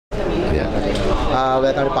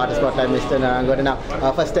Welcome to Party Spotlight, Mr. Narangoda. Now,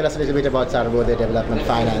 first tell us a little bit about Sarvodaya Development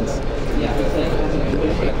Finance.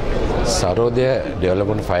 Sarvodaya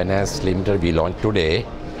Development Finance Limited we launched today,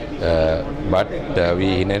 but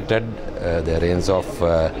we inherited the range of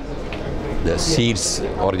the seeds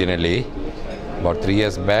originally. About 3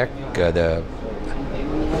 years back, the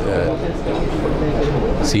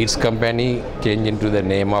seeds company changed into the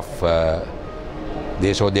name of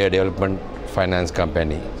Sarvodaya Development Finance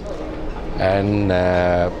Company. And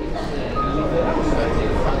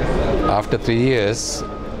after 3 years,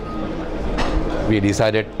 we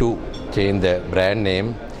decided to change the brand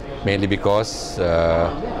name, mainly because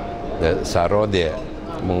the Sarvodaya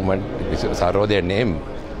movement, Sarvodaya name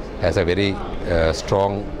has a very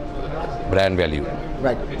strong brand value.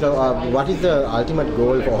 Right. So, what is the ultimate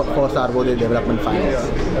goal for Sarvodaya Development Finance?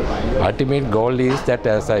 Ultimate goal is that,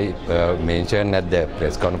 as I mentioned at the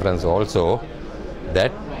press conference also,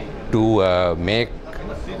 that to make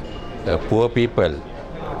poor people,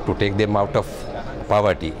 to take them out of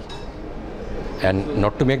poverty, and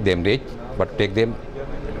not to make them rich, but take them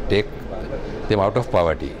out of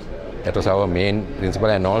poverty. That was our main principle,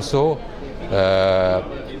 and also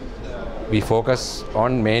we focus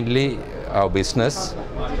on mainly our business,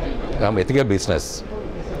 ethical business.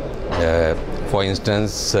 For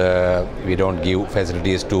instance, we don't give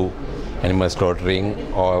facilities to animal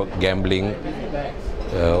slaughtering or gambling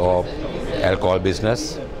or alcohol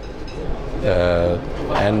business,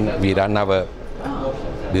 and we run our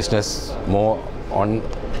business more on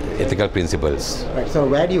ethical principles. Right. So,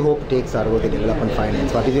 where do you hope to take Sarvodaya Development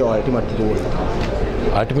Finance? What is your ultimate goal?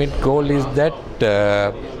 Ultimate goal is that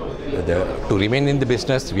to remain in the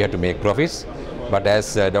business, we have to make profits. But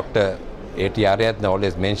as Dr. A.T. Aryatna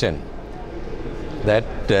always mentioned, that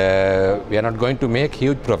we are not going to make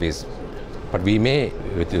huge profits. But we may,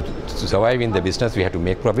 to survive in the business, we have to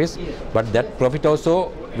make profits. But that profit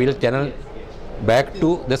also will channel back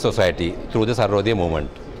to the society through the Sarvodaya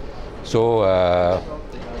movement. So,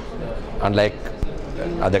 unlike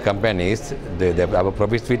other companies, our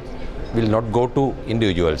profits will not go to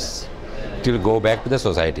individuals. It will go back to the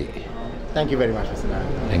society. Thank you very much, Mr.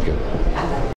 Narangoda. Thank you.